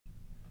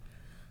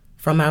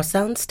From our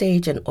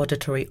soundstage and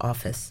auditory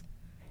office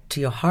to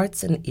your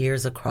hearts and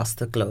ears across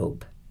the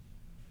globe,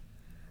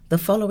 the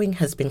following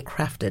has been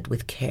crafted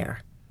with care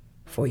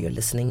for your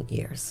listening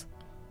ears.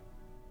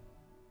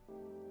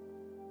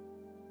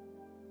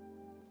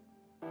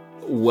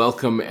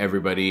 Welcome,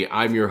 everybody.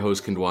 I'm your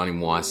host, Kandwani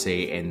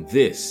Mwase, and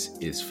this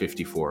is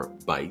 54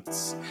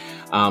 Bites.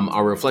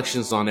 Our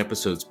reflections on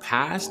episodes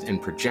past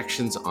and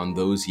projections on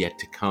those yet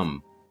to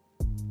come.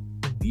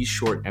 These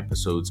short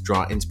episodes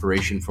draw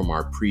inspiration from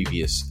our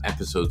previous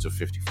episodes of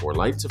 54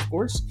 Lights, of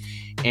course,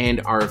 and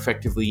are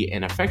effectively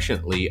and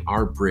affectionately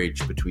our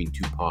bridge between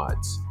two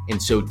pods. And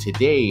so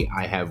today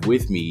I have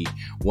with me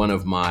one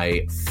of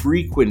my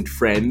frequent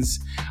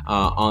friends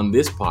on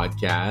this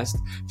podcast,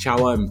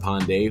 Chawa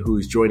Mphande, who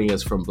is joining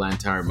us from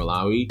Blantyre,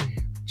 Malawi.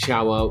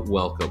 Chawa,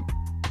 welcome.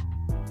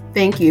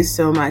 Thank you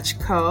so much,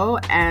 Ko,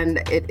 and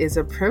it is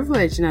a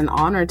privilege and an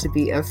honor to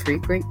be a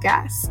frequent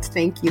guest.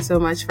 Thank you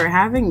so much for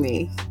having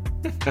me.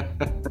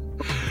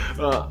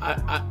 Well,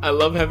 I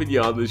love having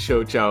you on the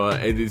show,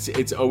 Chawa, and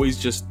it's always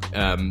just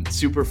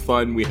super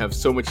fun. We have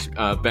so much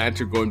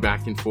banter going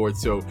back and forth.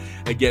 So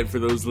again, for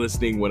those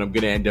listening, what I'm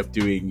going to end up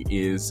doing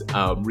is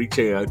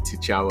reaching out to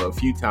Chawa a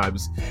few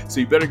times. So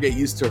you better get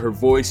used to her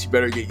voice. You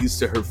better get used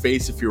to her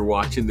face if you're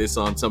watching this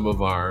on some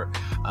of our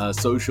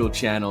social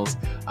channels.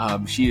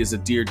 She is a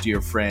dear, dear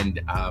friend,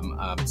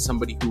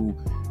 somebody who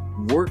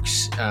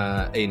works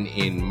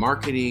in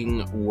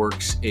marketing,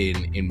 works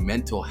in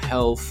mental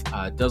health,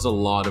 does a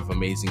lot of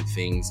amazing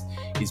things,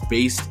 is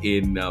based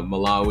in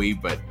Malawi,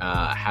 but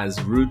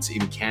has roots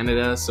in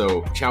Canada.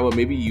 So Chawa,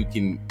 maybe you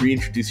can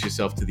reintroduce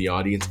yourself to the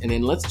audience, and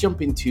then let's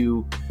jump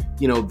into,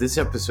 this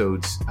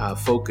episode's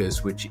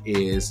focus, which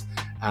is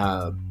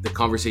the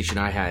conversation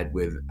I had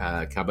with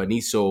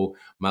Kabaniso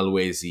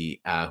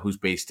Malwezi, who's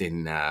based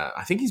in,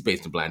 I think he's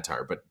based in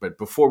Blantyre, but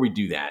before we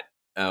do that,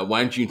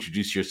 why don't you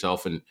introduce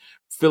yourself and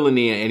fill in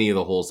any of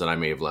the holes that I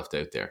may have left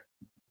out there?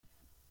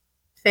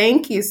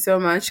 Thank you so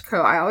much,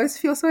 Ko. I always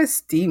feel so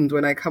esteemed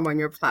when I come on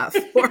your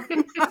platform.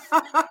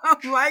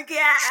 I'm like,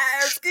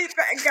 yes, keep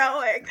it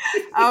going.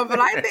 But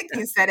I think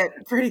you said it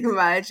pretty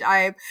much.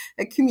 I'm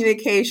a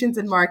communications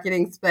and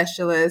marketing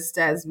specialist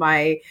as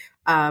my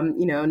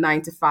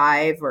 9 to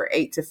 5 or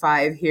 8 to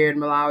 5 here in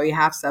Malawi,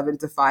 half 7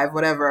 to 5,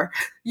 whatever,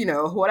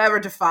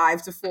 whatever to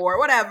 5 to 4,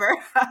 whatever.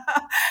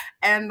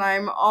 And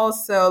I'm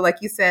also, like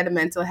you said, a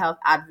mental health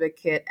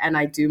advocate, and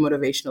I do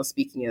motivational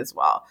speaking as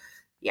well.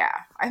 Yeah,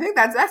 I think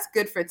that's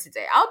good for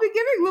today. I'll be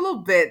giving little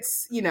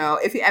bits,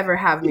 if you ever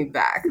have me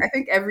back. I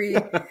think every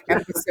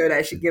episode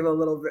I should give a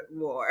little bit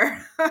more.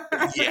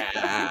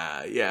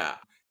 Yeah.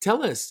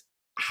 Tell us,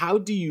 how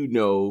do you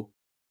know?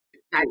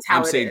 That's how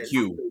I'm saying is.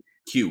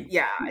 Q.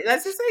 Yeah,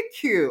 let's just say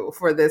Q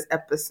for this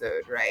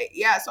episode, right?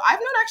 Yeah, so I've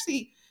known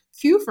actually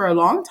Q for a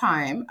long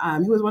time.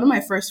 He was one of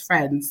my first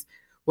friends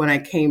when I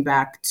came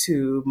back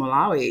to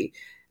Malawi,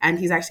 and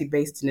he's actually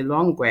based in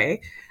Lilongwe.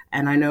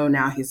 And I know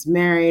now he's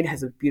married,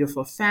 has a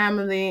beautiful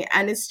family,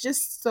 and it's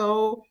just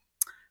so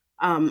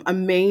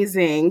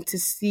amazing to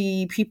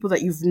see people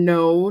that you've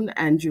known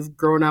and you've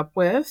grown up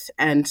with.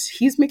 And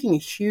he's making a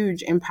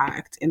huge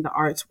impact in the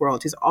arts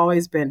world. He's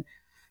always been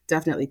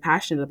definitely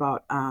passionate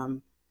about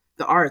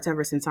the arts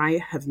ever since I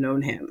have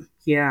known him.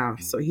 Yeah.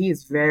 So he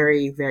is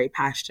very, very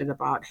passionate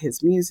about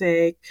his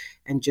music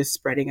and just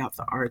spreading out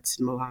the arts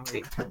in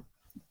Malawi.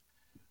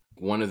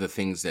 One of the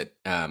things that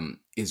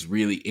is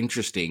really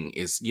interesting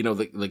is,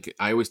 like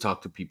I always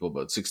talk to people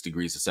about 6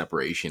 degrees of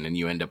separation, and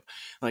you end up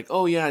like,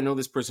 oh yeah, I know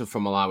this person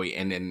from Malawi.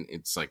 And then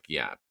it's like,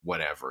 yeah,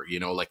 whatever,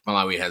 like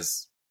Malawi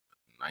has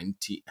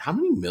 90, how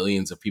many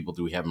millions of people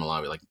do we have in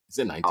Malawi? Like, is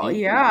it 19? Oh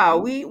yeah,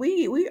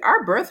 we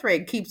our birth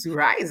rate keeps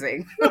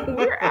rising.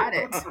 We're at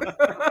it.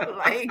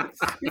 Like,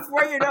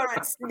 before you know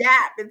it,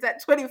 snap, it's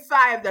at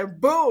 25, then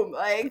boom.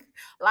 Like,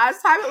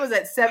 last time it was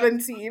at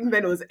 17,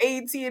 then it was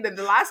 18, and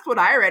the last one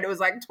I read, it was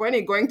like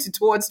 20 going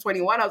towards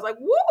 21. I was like,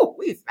 woo,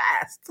 we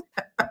fast.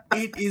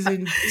 It is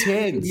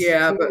intense.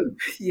 Yeah, but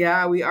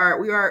yeah,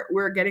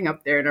 we're getting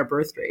up there in our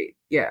birth rate.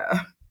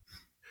 Yeah.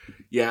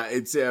 Yeah,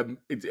 it's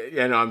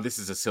this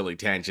is a silly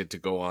tangent to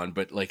go on,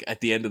 but like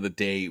at the end of the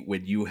day,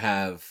 when you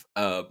have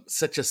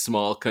such a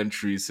small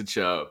country, such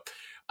a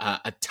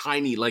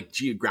tiny, like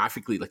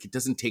geographically, like it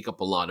doesn't take up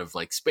a lot of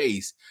like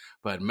space,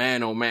 but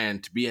man, oh man,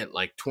 to be at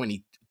like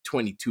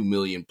 22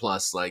 million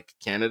plus, like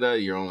Canada,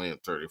 you're only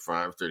at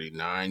 35,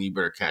 39. You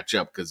better catch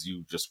up because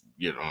you just,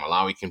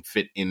 Malawi can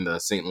fit in the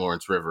St.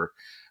 Lawrence River,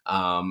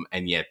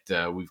 and yet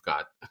we've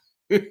got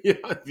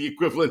the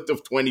equivalent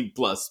of 20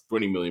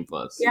 million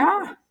plus.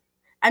 Yeah.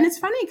 And it's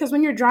funny because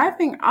when you're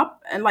driving up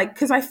and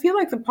because I feel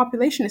like the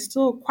population is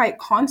still quite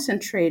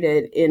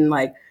concentrated in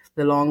like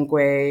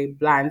Lilongwe,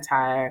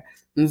 Blantyre,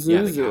 Mzuzu.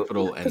 Yeah, the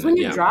capital. Because when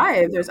you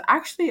drive, there's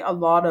actually a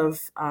lot of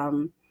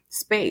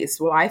space.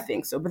 Well, I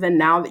think so. But then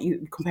now that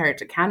you compare it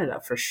to Canada,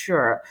 for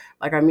sure.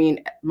 Like, I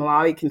mean,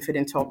 Malawi can fit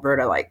into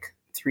Alberta like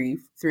three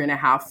and a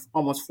half,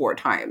 almost 4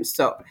 times.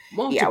 So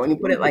yeah, when you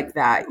put it like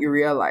that, you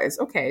realize,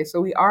 okay,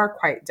 so we are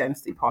quite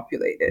densely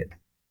populated.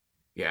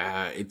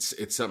 Yeah,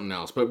 it's something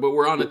else. But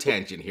we're on a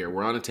tangent here.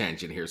 We're on a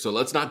tangent here. So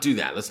let's not do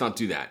that. Let's not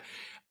do that.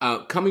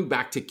 Coming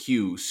back to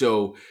Q.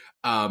 So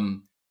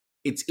um,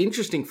 it's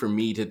interesting for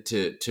me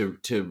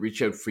to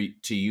reach out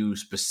to you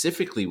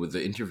specifically with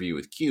the interview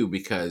with Q,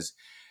 because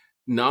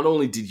not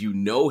only did you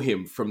know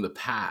him from the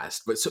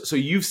past, but so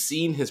you've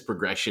seen his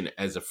progression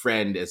as a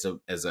friend, as a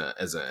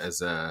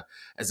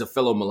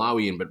fellow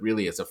Malawian, but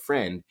really as a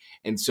friend.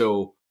 And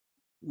so,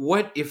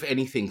 what, if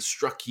anything,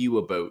 struck you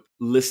about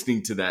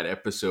listening to that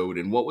episode,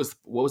 and what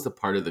was the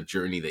part of the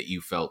journey that you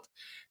felt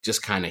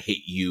just kind of hit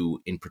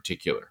you in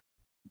particular?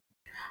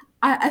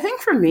 I think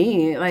for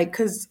me, like,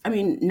 because I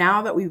mean,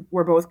 now that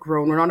we're both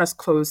grown, we're not as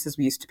close as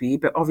we used to be,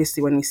 but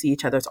obviously when we see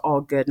each other, it's all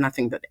good,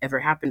 nothing that ever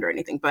happened or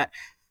anything. But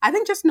I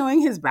think just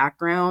knowing his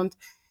background,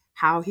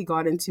 how he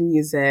got into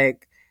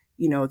music,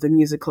 the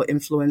musical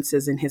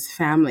influences in his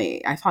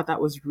family, I thought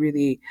that was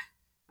really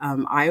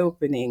eye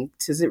opening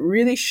because it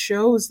really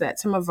shows that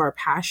some of our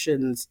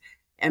passions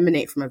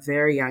emanate from a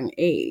very young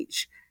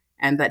age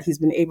and that he's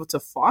been able to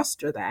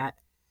foster that.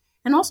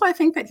 And also, I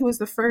think that he was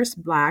the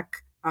first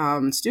Black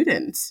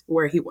student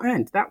where he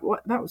went. That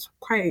was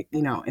quite,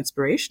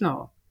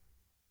 inspirational.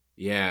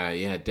 Yeah,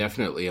 yeah,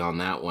 definitely on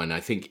that one. I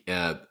think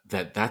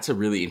that's a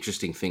really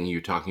interesting thing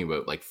you're talking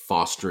about, like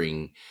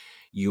fostering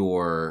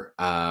your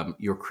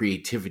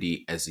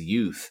creativity as a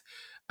youth.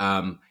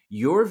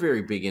 You're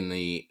very big in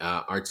the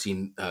art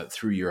scene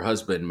through your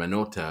husband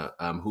Manota,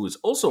 who was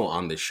also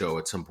on this show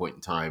at some point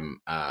in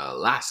time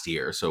last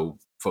year. So,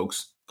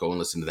 folks, go and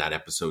listen to that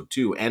episode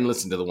too, and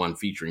listen to the one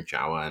featuring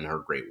Chawa and her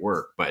great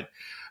work. But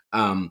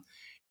um,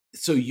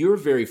 so you're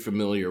very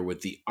familiar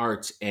with the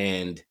arts,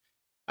 and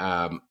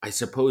I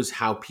suppose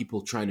how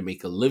people try to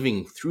make a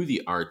living through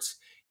the arts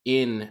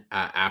in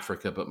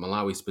Africa, but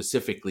Malawi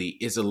specifically,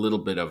 is a little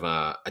bit of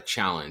a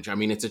challenge. I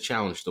mean, it's a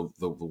challenge the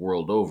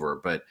world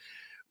over. But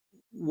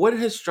what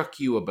has struck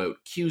you about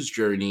Q's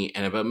journey,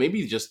 and about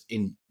maybe just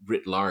in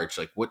writ large,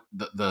 like what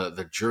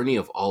the journey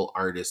of all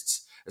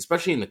artists,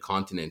 especially in the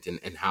continent,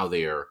 and how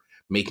they are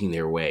making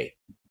their way?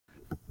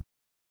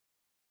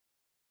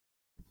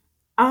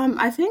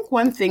 I think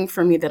one thing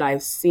for me that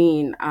I've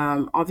seen,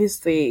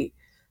 obviously,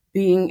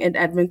 being in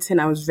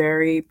Edmonton, I was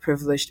very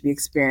privileged to be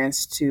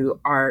experienced to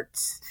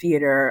arts,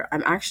 theater.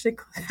 I'm actually,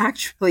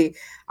 actually,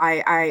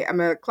 I am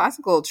a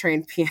classical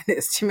trained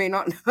pianist. You may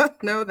not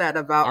know that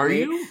about Are me.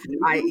 you?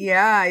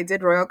 Yeah, I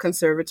did Royal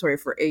Conservatory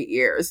for 8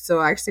 years, so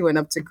I actually went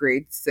up to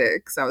grade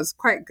 6. I was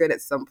quite good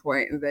at some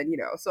point, and then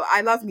so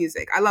I love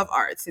music. I love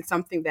arts. It's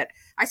something that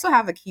I still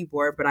have a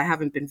keyboard, but I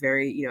haven't been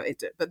very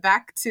into it. But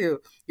back to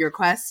your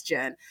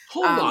question.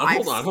 Hold on, I've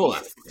hold on, hold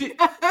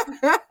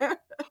on.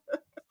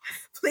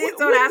 Please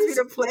don't What ask me is?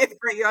 to play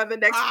for you on the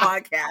next Ah.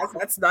 podcast.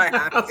 That's not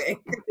happening.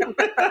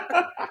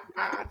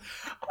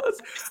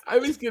 I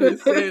was gonna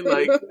say,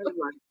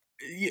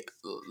 yeah,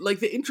 like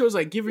the intros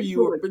I give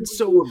you have been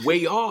so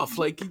way off.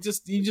 Like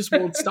you just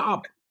won't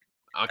stop.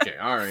 Okay,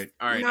 all right.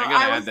 No, I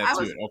gotta add that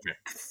to it.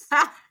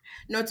 Okay.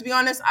 no, to be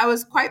honest, I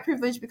was quite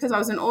privileged because I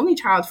was an only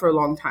child for a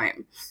long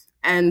time.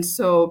 And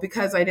so,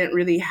 because I didn't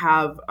really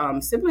have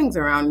siblings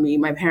around me,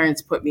 my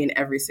parents put me in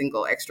every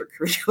single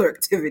extracurricular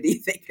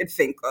activity they could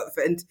think of.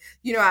 And,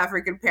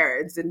 African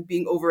parents and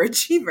being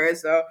overachiever.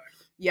 So,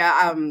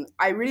 yeah,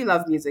 I really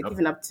love music, Yep.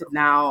 even up to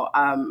now.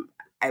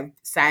 I've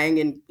sang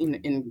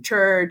in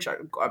church, a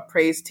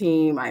praise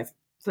team. I've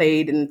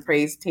played in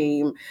praise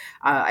team.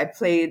 I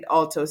played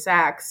alto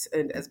sax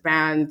as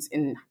bands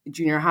in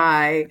junior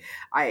high.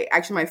 I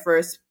actually my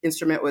first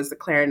instrument was the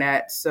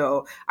clarinet,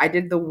 so I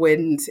did the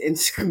wind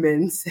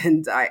instruments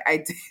and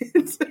I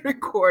did the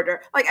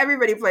recorder. Like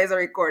everybody plays a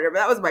recorder, but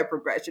that was my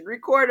progression: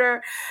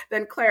 recorder,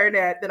 then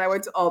clarinet, then I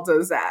went to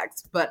alto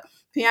sax. But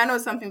piano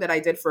is something that I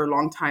did for a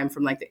long time,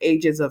 from like the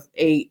ages of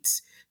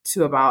 8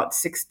 to about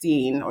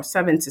 16, or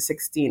 7 to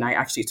 16. I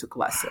actually took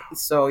lessons.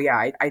 So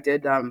yeah, I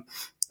did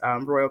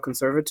Royal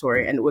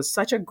Conservatory, and it was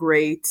such a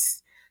great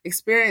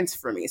experience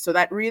for me. So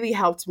that really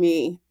helped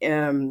me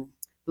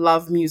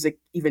love music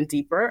even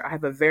deeper. I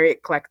have a very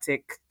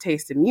eclectic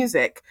taste in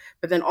music,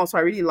 but then also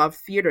I really love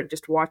theater,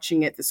 just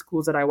watching it, the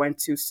schools that I went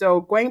to.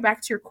 So going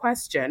back to your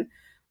question,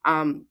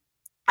 um,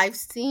 I've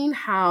seen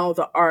how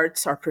the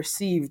arts are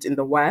perceived in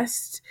the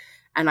West,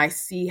 and I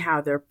see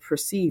how they're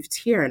perceived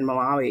here in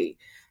Malawi.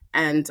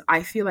 And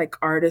I feel like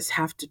artists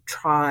have to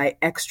try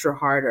extra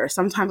harder.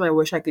 Sometimes I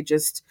wish I could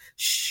just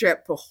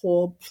ship a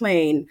whole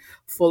plane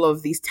full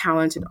of these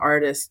talented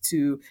artists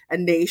to a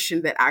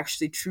nation that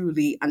actually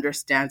truly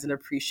understands and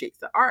appreciates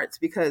the arts.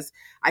 Because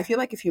I feel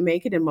like if you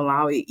make it in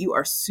Malawi, you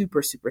are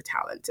super, super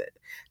talented.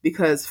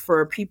 Because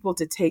for people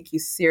to take you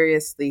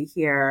seriously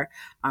here,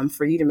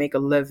 for you to make a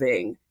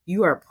living,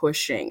 you are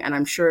pushing. And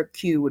I'm sure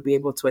Q would be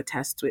able to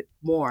attest to it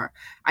more.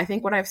 I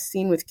think what I've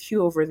seen with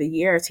Q over the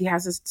years, he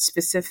has a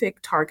specific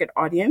target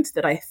audience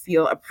that I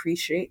feel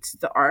appreciates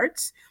the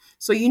arts.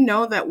 So you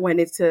know that when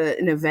it's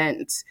an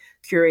event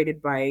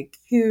curated by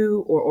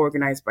Q or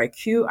organized by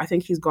Q, I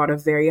think he's got a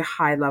very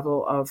high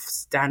level of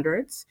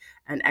standards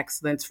and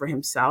excellence for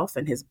himself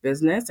and his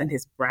business and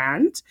his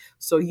brand.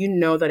 So you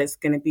know that it's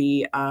going to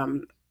be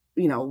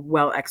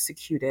well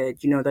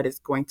executed. You know that it's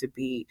going to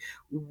be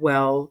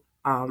well,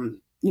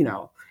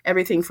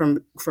 everything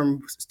from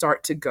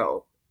start to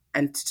go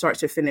and start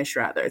to finish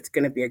rather. It's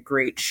going to be a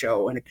great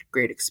show and a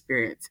great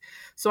experience.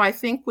 So I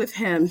think with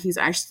him, he's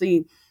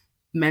actually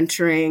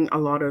mentoring a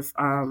lot of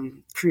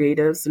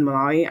creatives in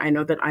Malawi. I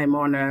know that I'm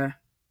on a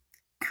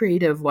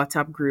creative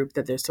WhatsApp group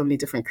that there's so many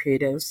different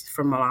creatives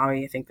from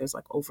Malawi. I think there's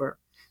like over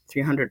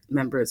 300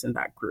 members in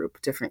that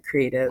group, different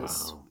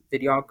creatives, Wow.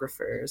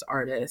 videographers,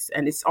 artists.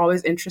 And it's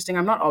always interesting.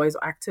 I'm not always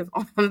active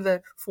on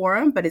the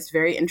forum, but it's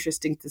very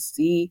interesting to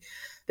see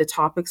the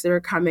topics that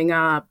are coming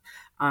up.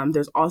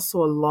 There's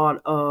also a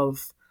lot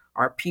of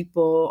our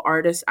people,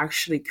 artists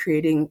actually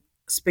creating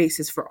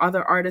spaces for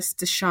other artists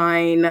to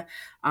shine.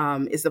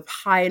 Is the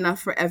pie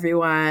enough for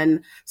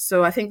everyone?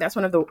 So I think that's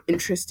one of the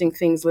interesting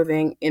things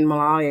living in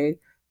Malawi.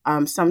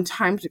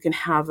 Sometimes we can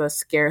have a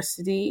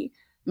scarcity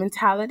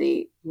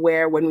mentality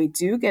where when we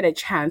do get a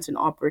chance and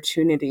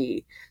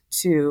opportunity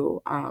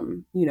to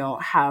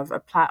have a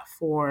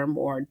platform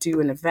or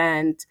do an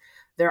event,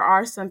 there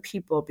are some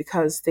people,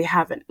 because they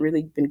haven't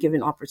really been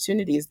given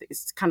opportunities,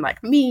 it's kind of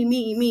like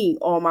me,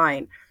 all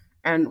mine.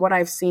 And what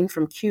I've seen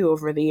from Q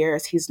over the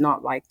years, he's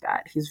not like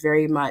that. He's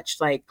very much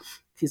like,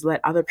 he's let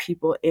other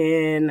people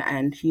in,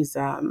 and he's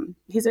a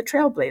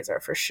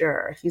trailblazer for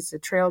sure. He's a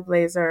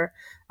trailblazer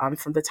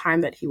from the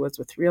time that he was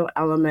with Real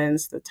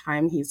Elements, the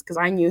time because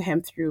I knew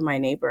him through my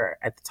neighbor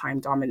at the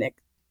time, Dominic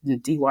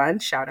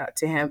D1, shout out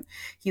to him.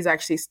 He's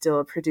actually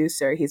still a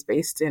producer. He's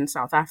based in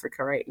South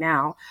Africa right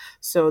now.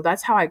 So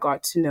that's how I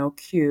got to know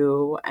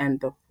Q and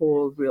the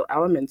whole Real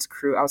Elements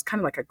crew. I was kind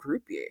of like a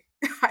groupie.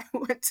 I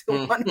went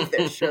to one of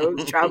their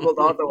shows, traveled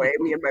all the way,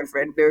 me and my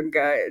friend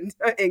Dunga and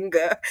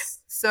Inga.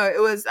 So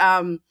it was,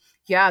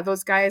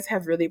 those guys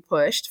have really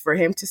pushed for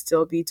him to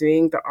still be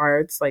doing the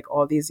arts like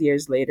all these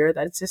years later.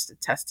 That's just a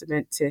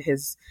testament to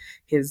his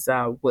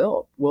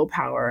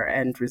willpower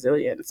and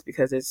resilience,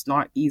 because it's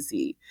not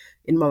easy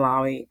in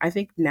Malawi. I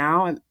think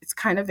now it's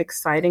kind of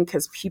exciting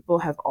because people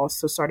have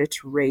also started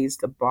to raise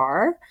the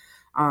bar,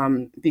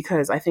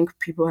 because I think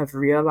people have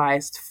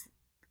realized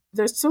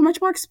there's so much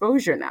more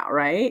exposure now,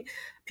 right?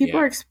 People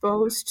are Yeah.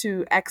 exposed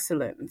to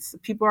excellence.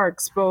 People are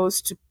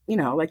exposed to,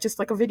 like just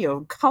like a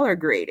video, color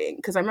grading.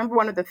 Because I remember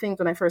one of the things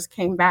when I first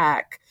came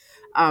back,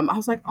 I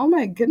was like, oh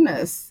my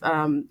goodness.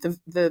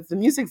 The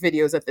music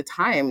videos at the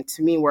time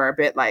to me were a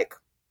bit like,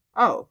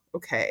 oh,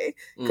 okay.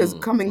 Because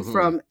coming Mm-hmm.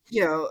 from,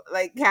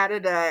 like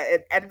Canada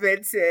and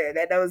Edmonton,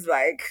 and I was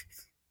like,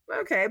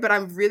 okay, but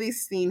I'm really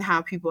seeing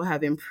how people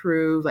have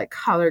improved, like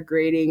color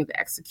grading, the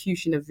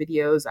execution of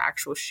videos,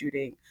 actual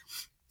shooting.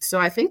 So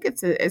I think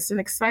it's an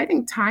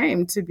exciting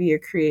time to be a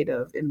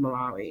creative in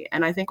Malawi.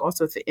 And I think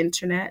also with the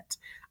internet,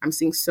 I'm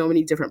seeing so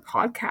many different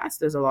podcasts.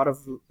 There's a lot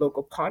of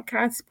local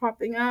podcasts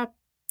popping up.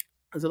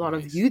 There's a lot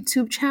of Nice.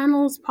 YouTube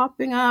channels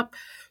popping up.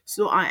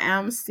 So I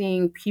am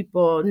seeing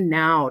people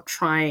now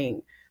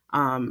trying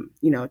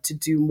to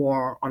do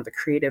more on the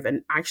creative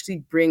and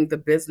actually bring the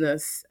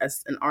business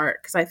as an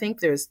art. Because I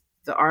think there's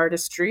the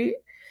artistry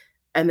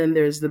and then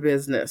there's the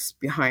business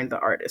behind the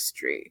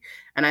artistry.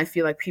 And I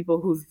feel like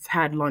people who've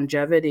had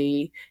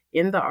longevity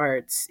in the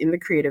arts, in the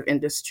creative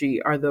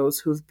industry, are those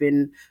who've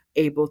been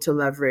able to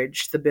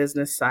leverage the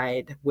business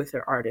side with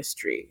their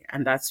artistry.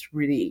 And that's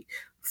really,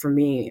 for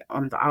me,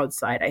 on the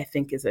outside, I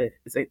think is a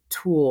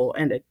tool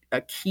and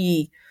a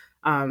key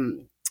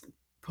um,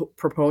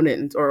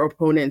 proponent or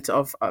opponent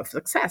of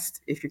success.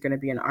 If you're going to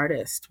be an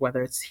artist,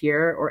 whether it's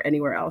here or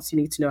anywhere else, you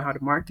need to know how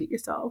to market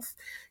yourself.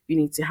 You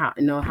need to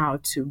know how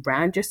to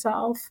brand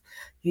yourself.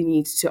 You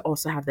need to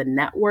also have the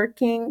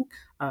networking,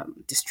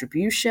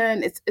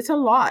 distribution. It's a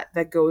lot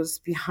that goes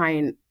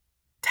behind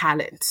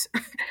talent.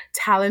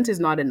 Talent is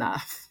not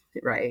enough,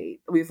 right?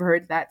 We've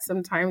heard that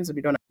sometimes.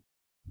 We don't,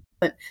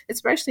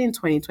 especially in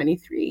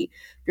 2023,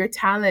 your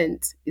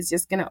talent is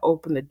just going to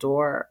open the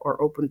door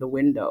or open the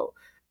window.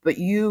 But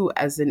you,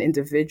 as an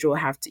individual,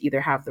 have to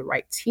either have the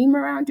right team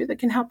around you that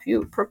can help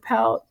you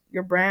propel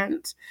your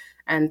brand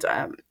and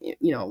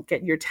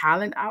get your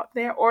talent out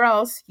there, or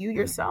else you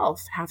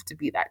yourself have to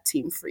be that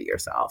team for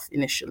yourself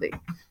initially.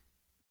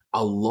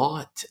 A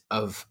lot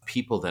of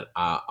people that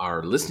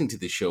are listening to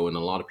this show, and a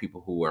lot of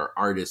people who are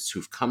artists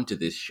who've come to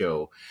this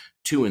show,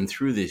 to and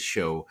through this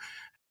show,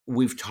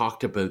 we've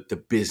talked about the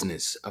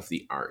business of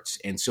the arts.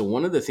 And so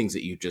one of the things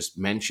that you just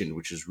mentioned,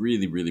 which is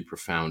really, really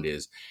profound,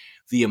 is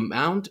the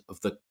amount of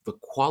the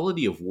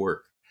quality of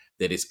work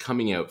that is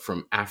coming out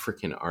from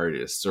African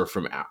artists or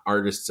from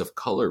artists of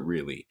color,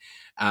 really,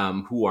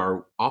 who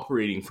are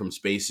operating from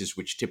spaces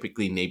which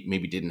typically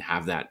maybe didn't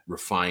have that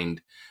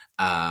refined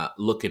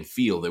look and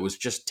feel. There was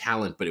just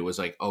talent, but it was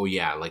like, oh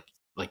yeah,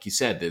 like you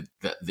said,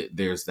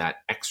 there's that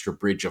extra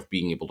bridge of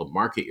being able to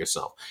market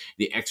yourself,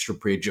 the extra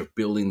bridge of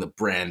building the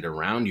brand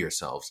around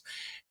yourselves.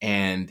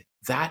 And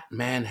that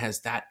man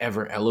has that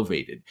ever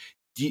elevated.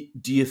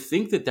 Do you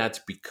think that that's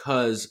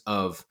because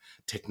of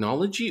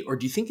technology, or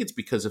do you think it's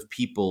because of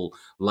people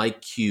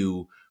like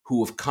you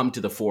who have come to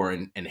the fore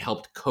and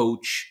helped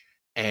coach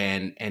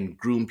and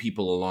groom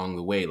people along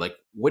the way? Like,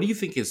 what do you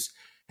think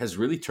has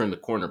really turned the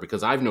corner,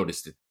 because I've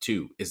noticed it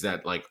too, is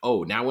that like,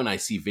 oh, now when I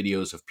see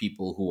videos of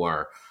people who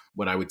are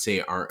what I would say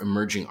are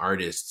emerging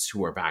artists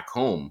who are back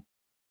home,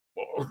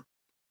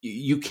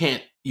 you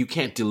can't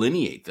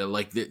delineate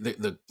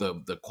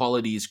the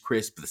quality is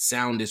crisp, the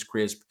sound is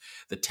crisp,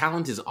 the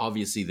talent is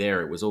obviously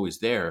there, it was always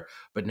there,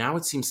 but now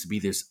it seems to be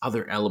this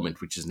other element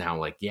which is now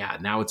like, yeah,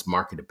 now it's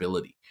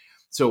marketability.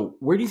 So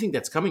where do you think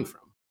that's coming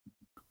from?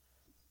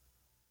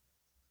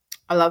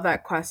 I love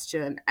that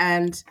question.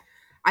 And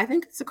I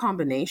think it's a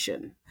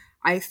combination.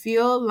 I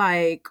feel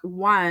like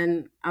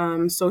one,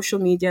 social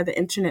media, the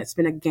internet's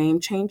been a game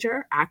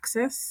changer.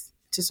 Access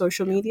to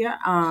social Yeah. media,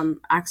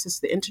 access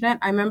to the internet.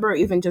 I remember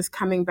even just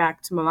coming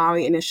back to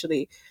Malawi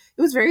initially,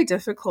 it was very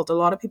difficult. A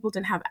lot of people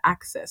didn't have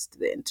access to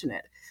the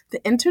internet.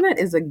 The internet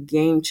is a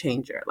game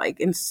changer, like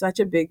in such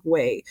a big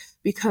way,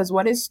 because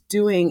what it's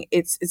doing,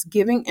 it's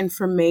giving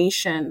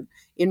information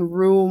in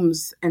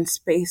rooms and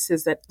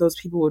spaces that those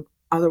people would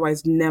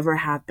otherwise never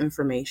have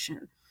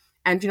information.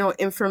 And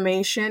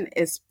information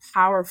is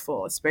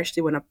powerful,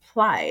 especially when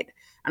applied.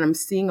 And I'm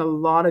seeing a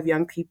lot of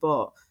young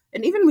people,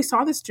 and even we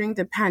saw this during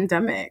the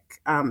pandemic.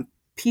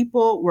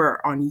 People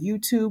were on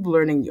YouTube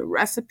learning new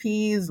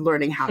recipes,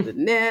 learning how to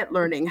knit,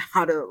 learning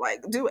how to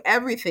like do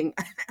everything.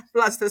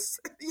 Plus this,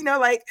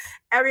 like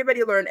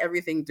everybody learned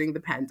everything during the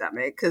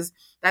pandemic because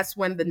that's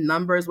when the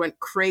numbers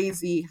went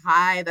crazy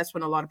high. That's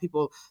when a lot of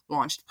people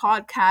launched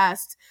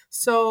podcasts.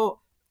 So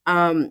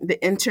the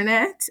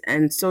internet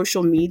and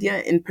social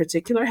media in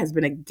particular has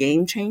been a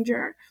game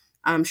changer.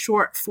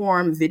 Short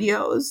form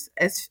videos,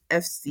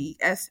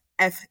 SFVs,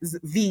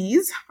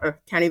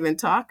 can't even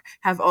talk,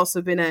 have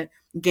also been a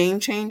game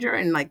changer,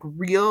 and like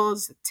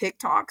reels,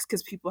 TikToks,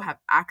 because people have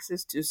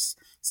access to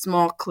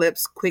small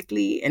clips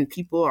quickly and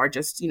people are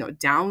just,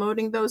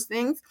 downloading those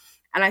things.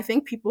 And I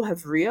think people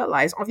have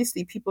realized,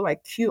 obviously, people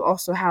like Q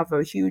also have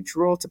a huge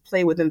role to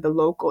play within the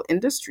local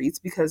industries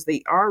because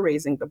they are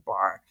raising the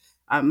bar.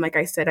 Like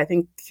I said, I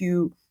think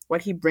Q,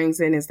 what he brings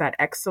in is that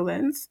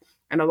excellence.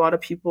 And a lot of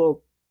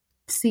people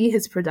see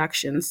his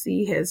production,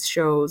 see his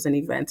shows and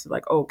events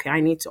like, okay, I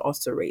need to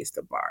also raise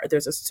the bar.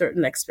 There's a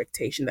certain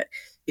expectation that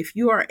if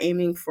you are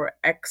aiming for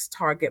X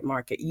target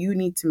market, you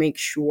need to make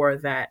sure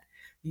that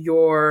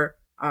your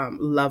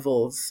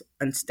levels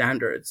and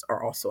standards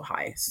are also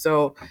high.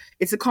 So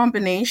it's a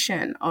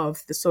combination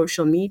of the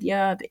social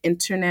media, the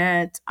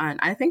internet, and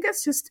I think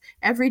it's just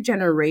every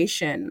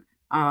generation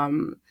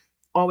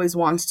always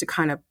wants to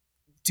kind of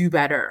do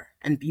better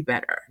and be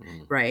better,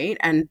 right?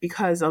 And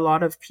because a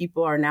lot of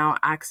people are now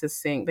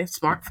accessing their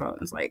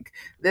smartphones, like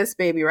this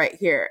baby right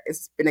here,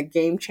 it's been a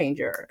game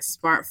changer, a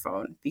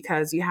smartphone,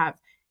 because you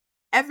have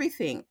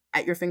everything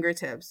at your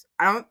fingertips.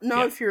 I don't know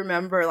Yeah. if you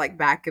remember, like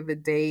back in the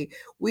day,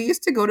 we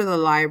used to go to the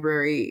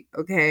library,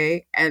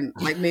 okay? And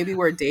like maybe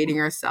we're dating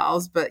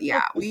ourselves, but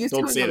yeah, we used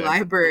to Don't go to say the that.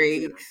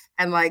 library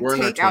and like We're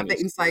in our take out the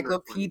 20s.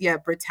 Encyclopedia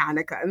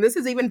Britannica. And this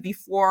is even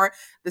before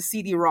the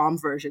CD-ROM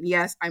version.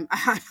 Yes,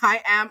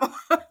 I am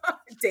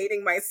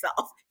dating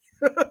myself.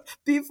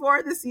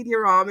 Before the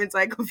CD-ROM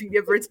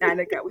Encyclopedia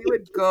Britannica, we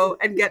would go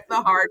and get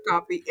the hard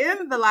copy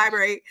in the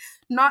library,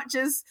 not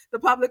just the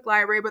public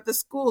library, but the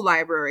school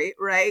library,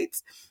 right?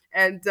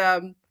 And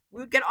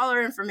we would get all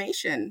our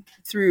information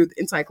through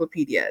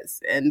encyclopedias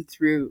and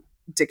through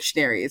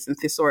dictionaries and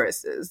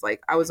thesauruses.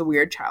 Like I was a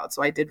weird child,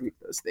 so I did read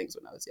those things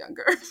when I was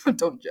younger.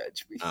 Don't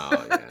judge me.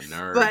 Oh yeah,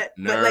 nerd, but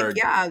like nerd.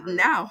 yeah,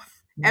 now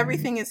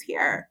everything is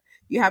here.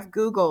 You have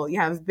Google, you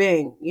have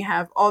Bing, you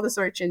have all the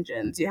search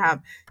engines, you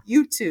have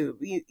YouTube,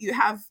 you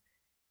have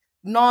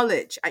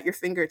knowledge at your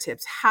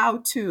fingertips.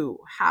 How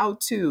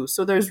to.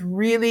 So there's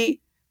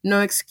really no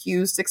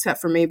excuse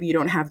except for maybe you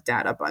don't have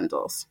data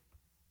bundles.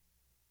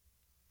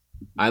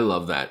 I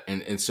love that.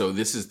 And so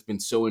this has been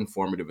so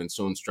informative and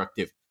so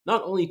instructive,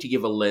 not only to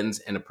give a lens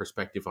and a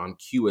perspective on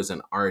Q as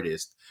an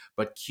artist,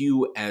 but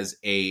Q as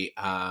a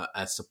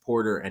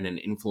supporter and an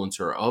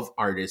influencer of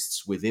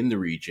artists within the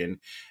region.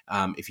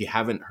 If you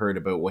haven't heard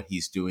about what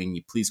he's doing,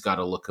 you please got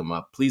to look him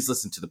up. Please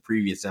listen to the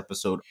previous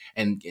episode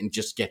and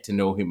just get to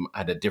know him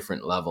at a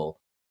different level.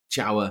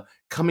 Chawa,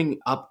 coming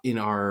up in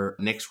our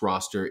next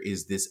roster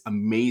is this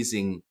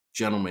amazing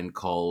gentleman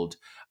called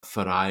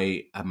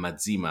Farai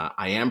Madzima.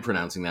 I am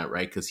pronouncing that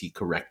right because he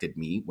corrected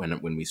me when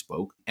we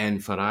spoke. And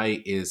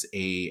Farai is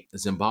a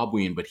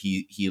Zimbabwean, but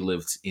he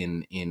lives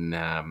in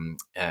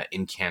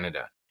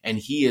Canada, and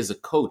he is a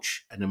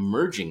coach, an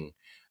emerging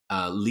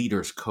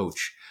leaders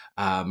coach,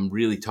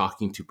 really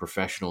talking to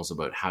professionals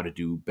about how to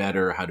do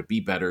better, how to be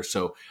better.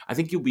 So I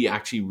think you'll be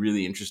actually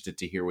really interested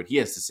to hear what he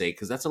has to say,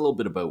 because that's a little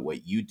bit about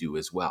what you do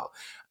as well.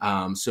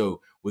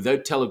 So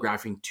without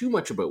telegraphing too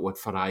much about what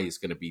Farai is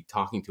going to be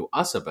talking to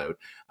us about,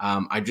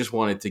 I just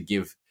wanted to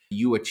give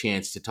you a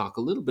chance to talk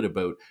a little bit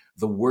about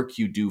the work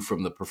you do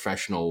from the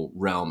professional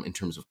realm in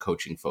terms of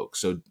coaching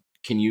folks. So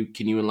can you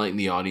enlighten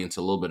the audience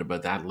a little bit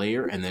about that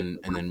layer, and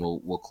then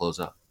we'll close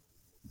up.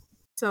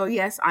 So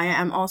yes, I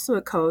am also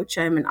a coach.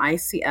 I'm an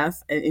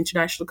ICF, an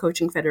International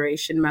Coaching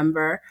Federation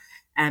member,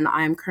 and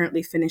I'm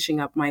currently finishing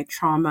up my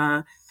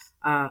trauma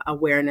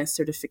awareness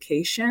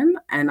certification.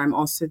 And I'm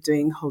also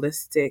doing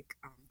holistic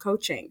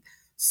coaching.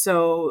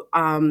 So,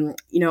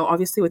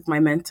 obviously with my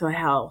mental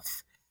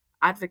health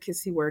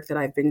advocacy work that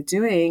I've been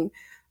doing,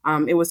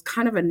 it was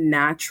kind of a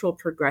natural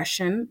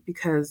progression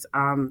because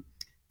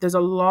there's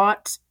a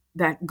lot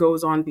that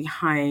goes on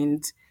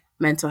behind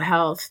mental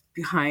health,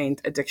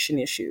 behind addiction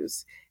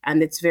issues.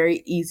 And it's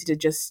very easy to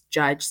just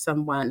judge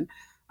someone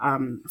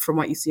from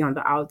what you see on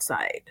the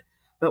outside.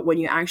 But when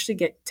you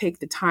actually take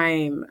the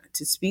time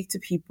to speak to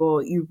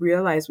people, you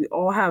realize we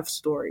all have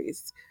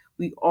stories.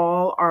 We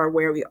all are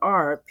where we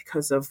are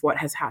because of what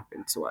has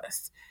happened to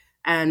us.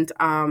 And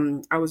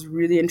I was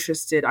really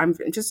interested. I'm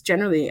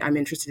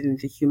interested in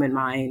the human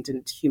mind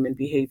and human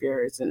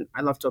behaviors, and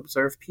I love to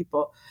observe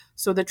people.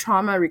 So the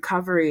trauma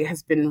recovery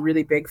has been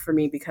really big for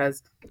me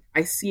because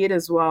I see it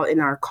as well in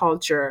our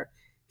culture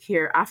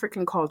here,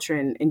 African culture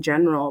in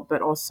general,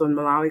 but also in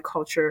Malawi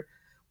culture.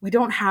 We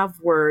don't have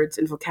words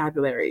and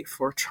vocabulary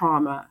for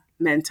trauma,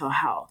 mental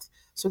health.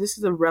 So this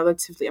is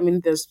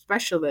there's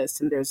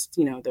specialists and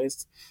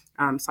there's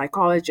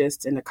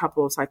psychologists and a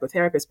couple of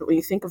psychotherapists. But when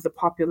you think of the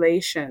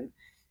population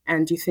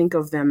and you think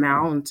of the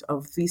amount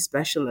of these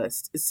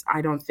specialists,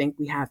 I don't think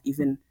we have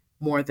even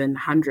more than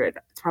 100.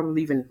 It's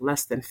probably even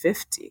less than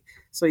 50.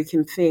 So you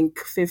can think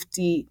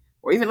 50,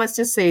 or even let's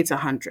just say it's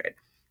 100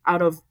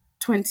 out of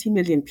 20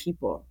 million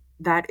people.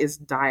 That is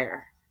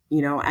dire,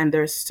 and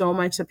there's so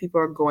much that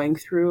people are going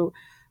through.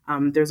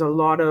 There's a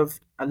lot of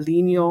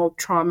lineal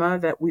trauma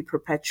that we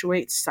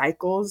perpetuate,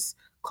 cycles,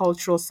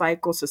 cultural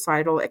cycles,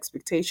 societal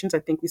expectations. I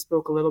think we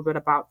spoke a little bit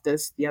about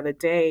this the other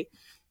day,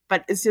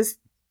 but it's just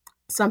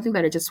something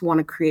that I just want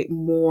to create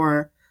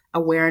more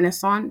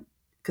awareness on,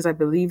 because I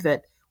believe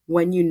that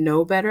when you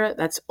know better,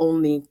 that's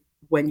only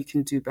when you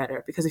can do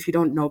better. Because if you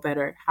don't know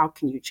better, how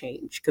can you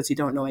change? Because you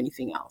don't know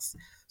anything else.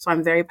 So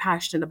I'm very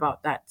passionate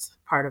about that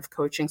part of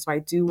coaching. So I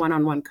do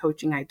one-on-one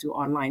coaching, I do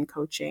online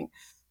coaching.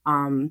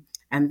 And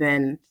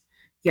then,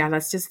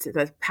 that's just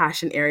the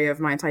passion area of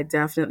mine. So I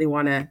definitely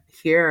want to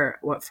hear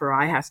what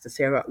Farai has to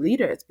say about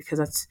leaders,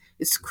 because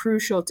it's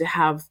crucial to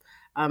have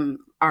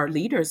our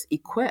leaders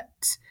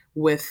equipped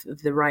with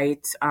the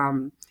right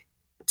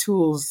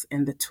tools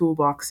in the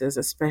toolboxes,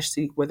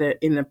 especially whether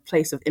in a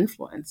place of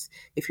influence.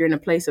 If you're in a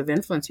place of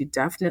influence, you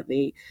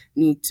definitely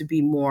need to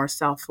be more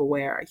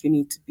self-aware. You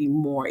need to be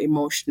more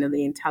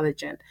emotionally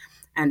intelligent.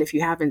 And if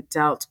you haven't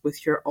dealt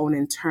with your own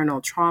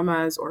internal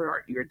traumas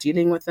or you're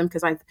dealing with them,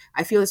 because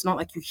I feel it's not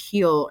like you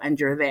heal and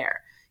you're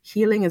there.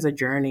 Healing is a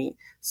journey.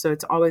 So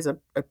it's always a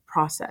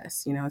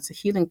process, it's a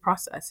healing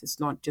process. It's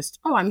not just,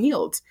 oh, I'm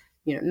healed.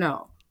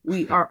 No,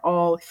 we are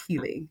all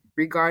healing,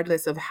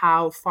 regardless of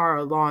how far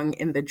along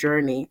in the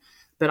journey.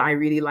 But I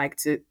really like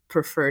to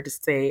prefer to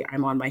say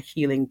I'm on my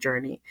healing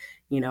journey.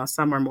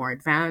 Some are more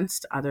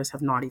advanced, others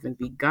have not even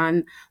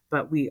begun,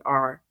 but we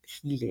are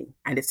healing.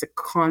 And it's a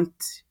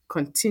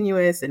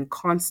continuous and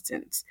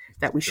constant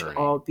that we should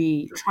all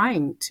be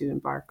trying to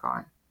embark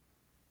on.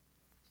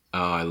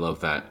 Oh, I love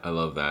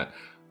that.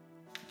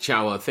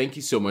 Chawa, thank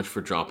you so much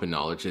for dropping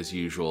knowledge as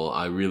usual.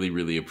 I really,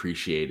 really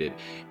appreciate it.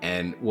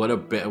 And there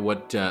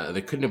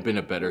couldn't have been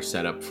a better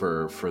setup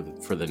for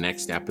the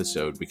next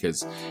episode,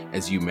 because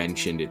as you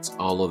mentioned, it's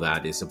all of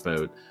that is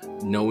about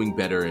knowing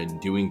better and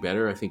doing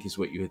better, I think is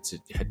what you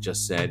had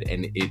just said.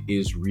 And it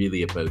is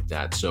really about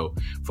that. So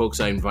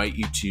folks, I invite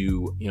you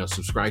to,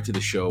 subscribe to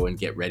the show and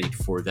get ready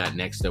for that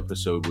next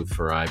episode with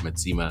Farai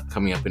Matsima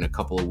coming up in a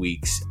couple of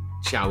weeks.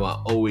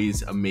 Chawa,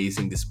 always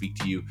amazing to speak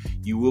to you.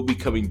 You will be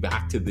coming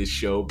back to this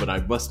show, but I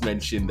must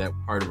mention that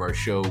part of our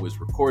show was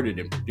recorded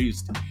and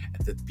produced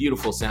at the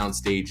beautiful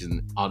soundstage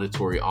and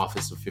auditory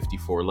office of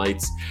 54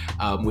 Lights,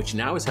 which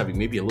now is having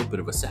maybe a little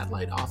bit of a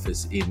satellite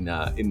office in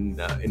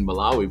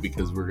Malawi,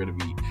 because we're going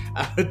to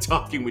be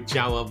talking with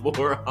Chawa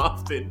more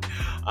often.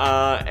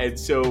 And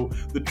so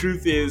the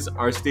truth is,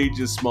 our stage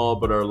is small,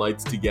 but our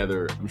lights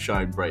together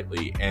shine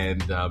brightly.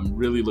 And I'm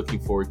really looking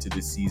forward to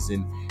this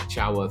season.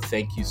 Chawa,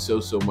 thank you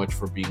so much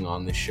for being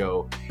on the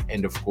show.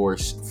 And of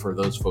course, for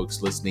those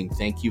folks listening,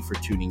 thank you for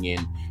tuning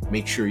in.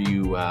 Make sure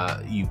you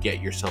get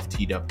yourself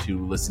teed up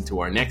to listen to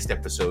our next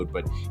episode.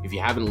 But if you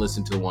haven't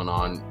listened to the one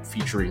on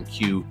featuring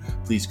Q,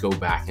 please go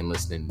back and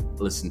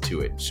listen to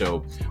it.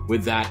 So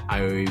with that,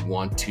 I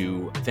want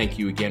to thank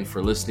you again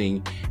for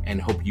listening and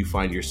hope you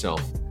find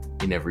yourself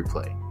in every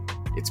play.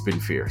 It's been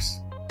fierce.